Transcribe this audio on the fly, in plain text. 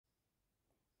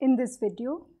In this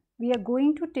video, we are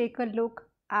going to take a look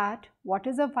at what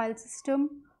is a file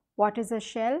system, what is a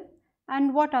shell,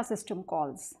 and what are system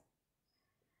calls.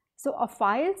 So a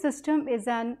file system is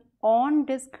an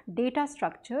on-disk data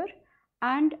structure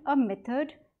and a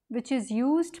method which is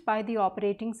used by the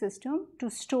operating system to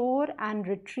store and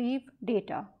retrieve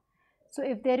data. So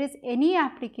if there is any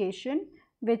application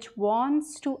which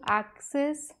wants to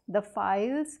access the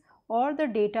files or the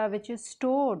data which is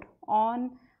stored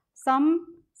on some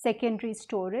secondary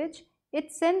storage,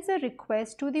 it sends a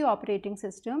request to the operating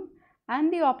system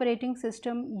and the operating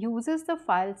system uses the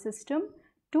file system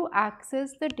to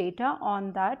access the data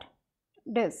on that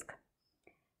disk.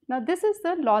 Now this is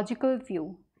the logical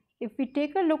view. If we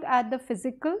take a look at the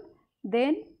physical,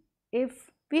 then if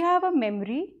we have a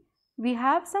memory, we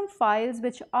have some files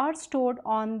which are stored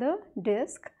on the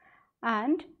disk,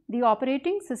 and the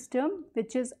operating system,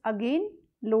 which is again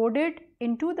loaded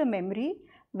into the memory,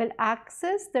 will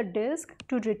access the disk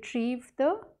to retrieve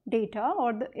the data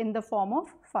or in the form of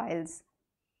files.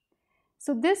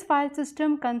 So this file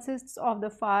system consists of the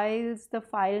files, the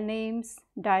file names,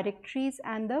 directories,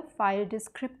 and the file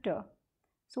descriptor.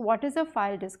 So what is a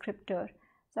file descriptor?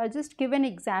 So I'll just give an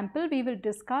example. We will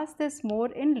discuss this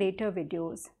more in later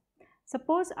videos.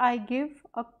 Suppose I give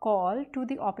a call to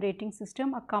the operating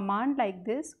system, a command like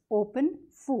this, open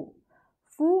foo.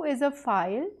 Foo is a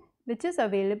file which is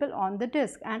available on the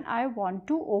disk and I want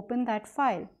to open that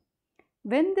file.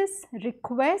 When this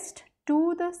request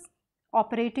to the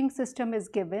operating system is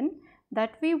given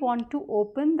that we want to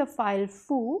open the file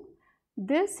foo,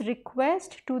 this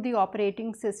request to the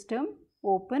operating system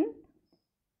open,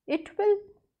 it will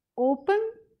open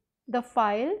the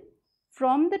file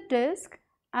from the disk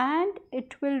and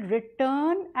it will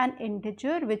return an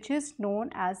integer which is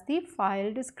known as the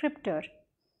file descriptor.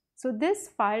 So this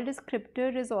file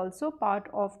descriptor is also part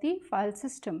of the file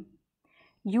system.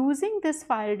 Using this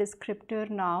file descriptor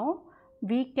now,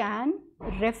 we can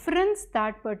reference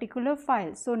that particular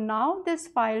file. So now this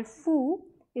file foo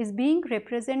is being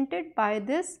represented by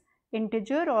this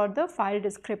integer or the file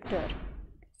descriptor.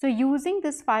 So using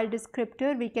this file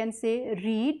descriptor, we can say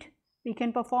read, we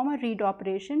can perform a read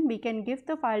operation, we can give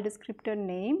the file descriptor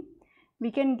name,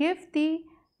 we can give the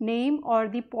name or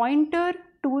the pointer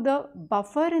to the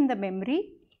buffer in the memory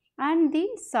and the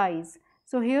size.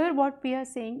 So here what we are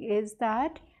saying is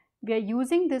that we are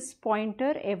using this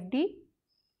pointer fd.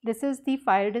 This is the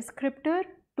file descriptor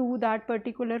to that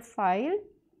particular file,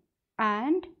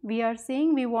 and we are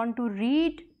saying we want to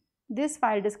read this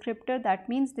file descriptor, that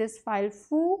means this file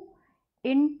foo,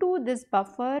 into this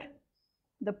buffer.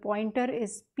 The pointer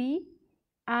is p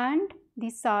and the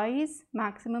size,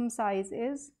 maximum size,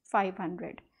 is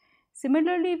 500.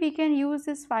 Similarly, we can use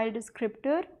this file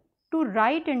descriptor to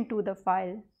write into the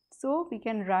file. So we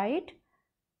can write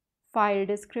file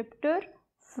descriptor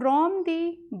from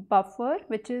the buffer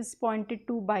which is pointed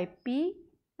to by p,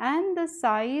 and the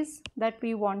size that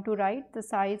we want to write, the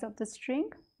size of the string,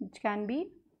 which can be,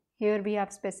 here we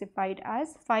have specified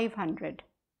as 500.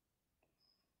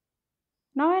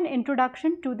 Now an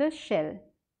introduction to the shell.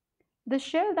 The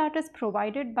shell that is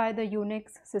provided by the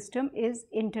Unix system is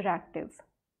interactive.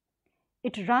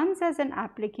 It runs as an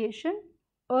application.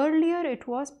 Earlier it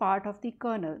was part of the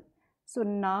kernel. So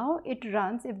now it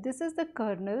runs, if this is the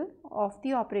kernel of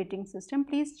the operating system,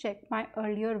 please check my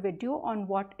earlier video on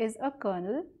what is a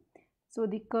kernel. So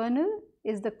the kernel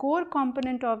is the core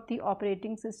component of the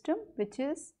operating system which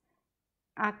is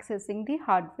accessing the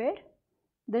hardware.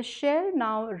 The shell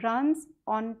now runs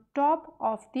on top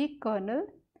of the kernel.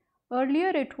 Earlier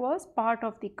it was part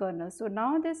of the kernel. So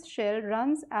now this shell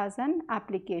runs as an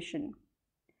application.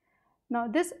 Now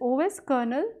this OS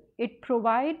kernel, it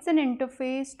provides an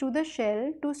interface to the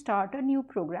shell to start a new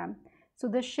program. So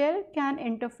the shell can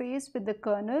interface with the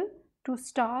kernel to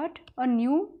start a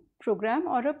new program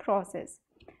or a process.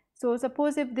 So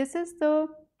suppose if this is the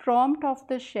prompt of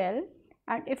the shell,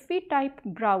 and if we type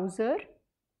browser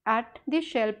at the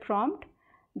shell prompt,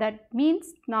 that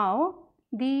means now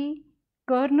the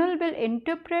kernel will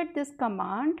interpret this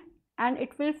command and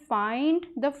it will find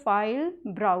the file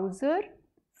browser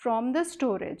from the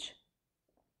storage.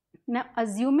 Now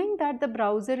assuming that the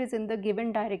browser is in the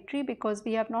given directory, because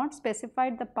we have not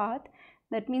specified the path,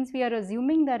 that means we are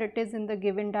assuming that it is in the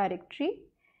given directory.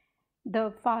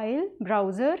 The file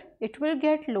browser, it will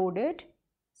get loaded.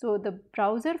 So the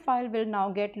browser file will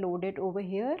now get loaded over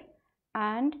here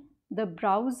and the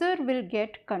browser will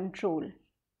get control.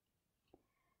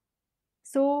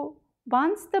 So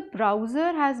once the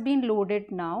browser has been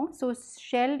loaded now, so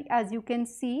shell, as you can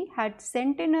see, had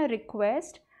sent in a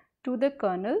request to the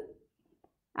kernel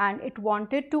and it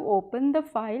wanted to open the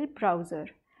file browser.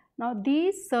 Now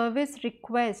these service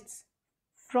requests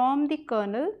from the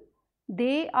kernel,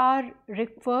 they are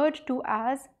referred to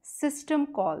as system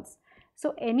calls.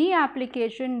 So any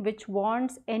application which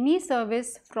wants any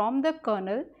service from the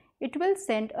kernel, it will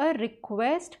send a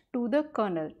request to the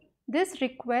kernel. This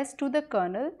request to the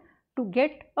kernel to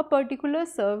get a particular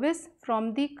service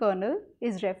from the kernel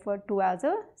is referred to as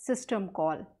a system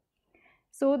call.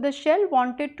 So the shell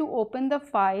wanted to open the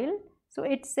file, so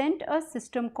it sent a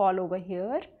system call over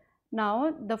here.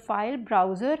 Now the file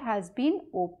browser has been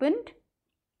opened,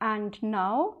 and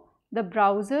now the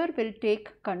browser will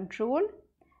take control,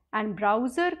 and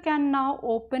browser can now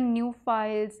open new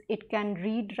files, it can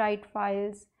read write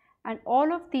files, and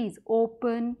all of these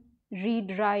open,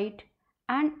 read write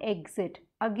and exit,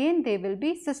 again they will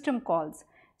be system calls.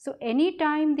 So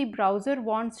anytime the browser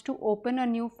wants to open a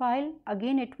new file,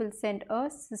 again it will send a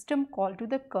system call to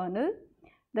the kernel.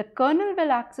 The kernel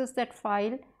will access that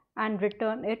file and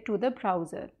return it to the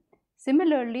browser.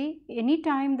 Similarly,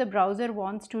 anytime the browser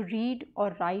wants to read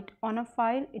or write on a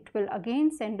file, it will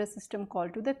again send a system call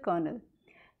to the kernel.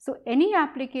 So any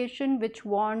application which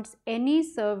wants any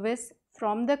service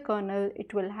from the kernel,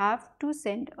 it will have to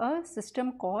send a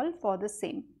system call for the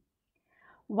same.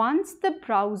 Once the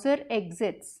browser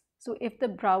exits, so if the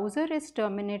browser is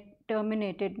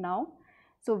terminated now,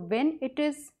 so when it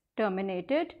is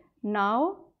terminated,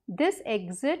 now this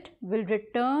exit will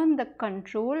return the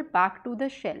control back to the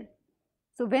shell.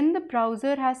 So when the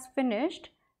browser has finished,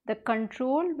 the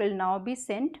control will now be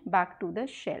sent back to the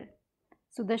shell.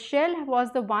 So the shell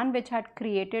was the one which had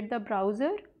created the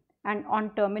browser, and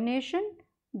on termination,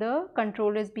 the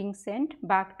control is being sent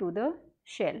back to the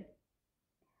shell.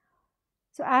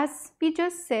 So as we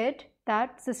just said,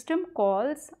 that system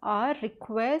calls are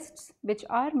requests which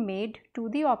are made to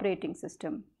the operating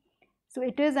system. So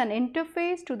it is an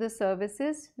interface to the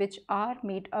services which are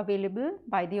made available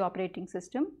by the operating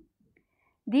system.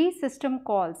 These system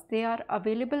calls, they are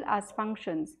available as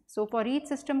functions. So for each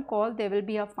system call, there will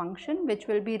be a function which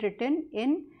will be written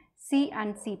in C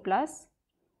and C++.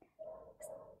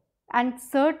 And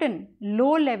certain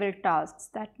low level tasks,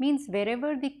 that means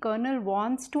wherever the kernel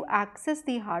wants to access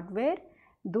the hardware,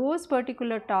 those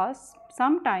particular tasks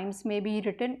sometimes may be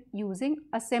written using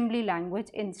assembly language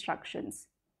instructions.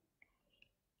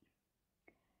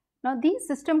 Now these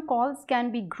system calls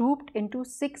can be grouped into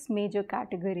 6 major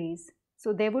categories.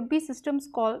 So there would be system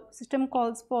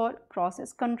calls for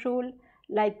process control,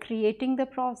 like creating the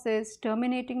process,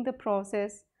 terminating the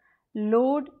process,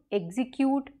 load,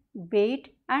 execute,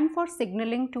 wait, and for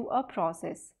signaling to a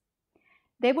process.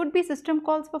 There would be system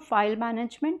calls for file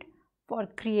management, for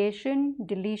creation,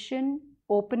 deletion,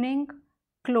 opening,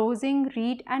 closing,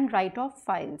 read and write of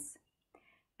files.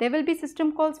 There will be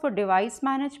system calls for device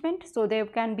management, so there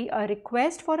can be a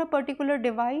request for a particular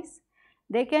device.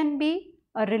 There can be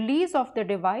a release of the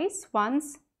device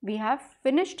once we have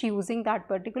finished using that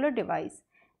particular device.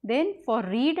 Then for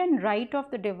read and write of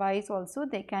the device also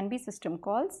there can be system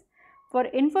calls. For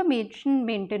information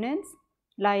maintenance,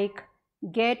 like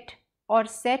get or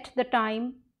set the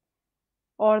time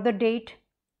or the date,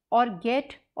 or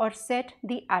get or set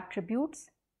the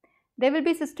attributes. There will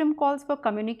be system calls for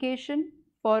communication,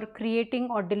 for creating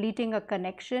or deleting a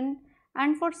connection,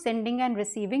 and for sending and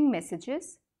receiving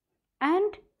messages,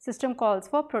 and system calls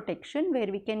for protection,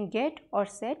 where we can get or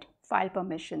set file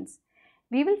permissions.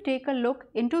 We will take a look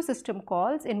into system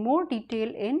calls in more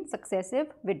detail in successive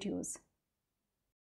videos.